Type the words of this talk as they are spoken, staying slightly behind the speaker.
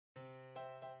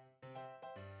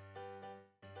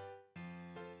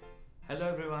Hello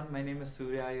everyone, my name is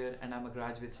Surya Iyer and I'm a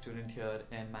graduate student here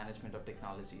in Management of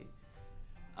Technology.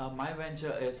 My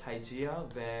venture is Iyer,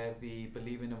 where we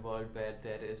believe in a world where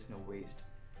there is no waste.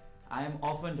 I am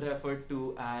often referred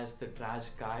to as the trash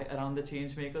guy around the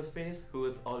Changemaker space who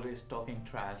is always talking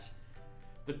trash.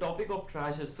 The topic of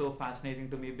trash is so fascinating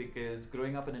to me because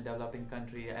growing up in a developing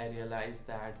country, I realized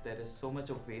that there is so much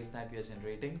of waste that we are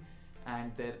generating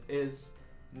and there is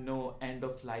no end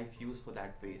of life use for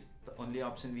that waste. The only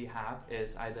option we have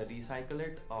is either recycle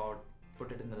it or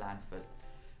put it in the landfill.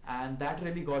 And that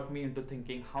really got me into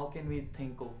thinking, how can we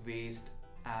think of waste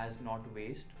as not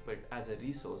waste but as a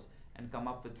resource and come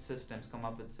up with systems, come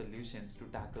up with solutions to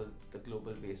tackle the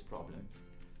global waste problem.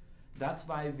 That's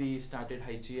why we started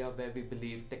Iyer, where we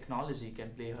believe technology can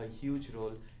play a huge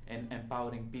role in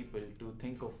empowering people to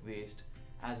think of waste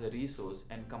as a resource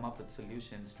and come up with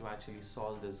solutions to actually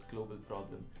solve this global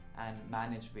problem and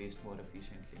manage waste more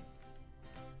efficiently.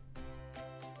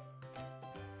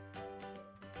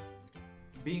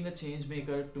 Being a change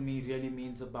maker to me really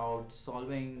means about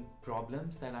solving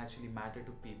problems that actually matter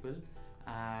to people,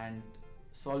 and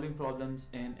solving problems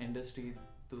in industry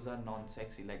those are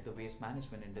non-sexy, like the waste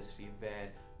management industry, where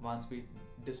once we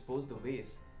dispose the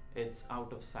waste it's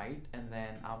out of sight and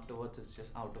then afterwards it's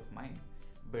just out of mind.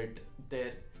 But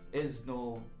there is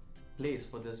no place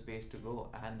for this waste to go,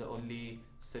 and the only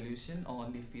solution or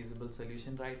only feasible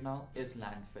solution right now is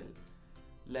landfill.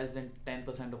 Less than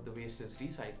 10% of the waste is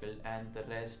recycled and the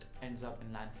rest ends up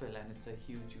in landfill, and it's a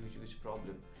huge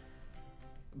problem.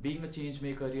 Being a change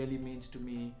maker really means to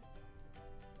me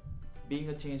Being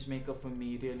a change maker for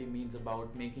me really means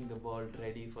about making the world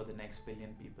ready for the next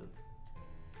billion people.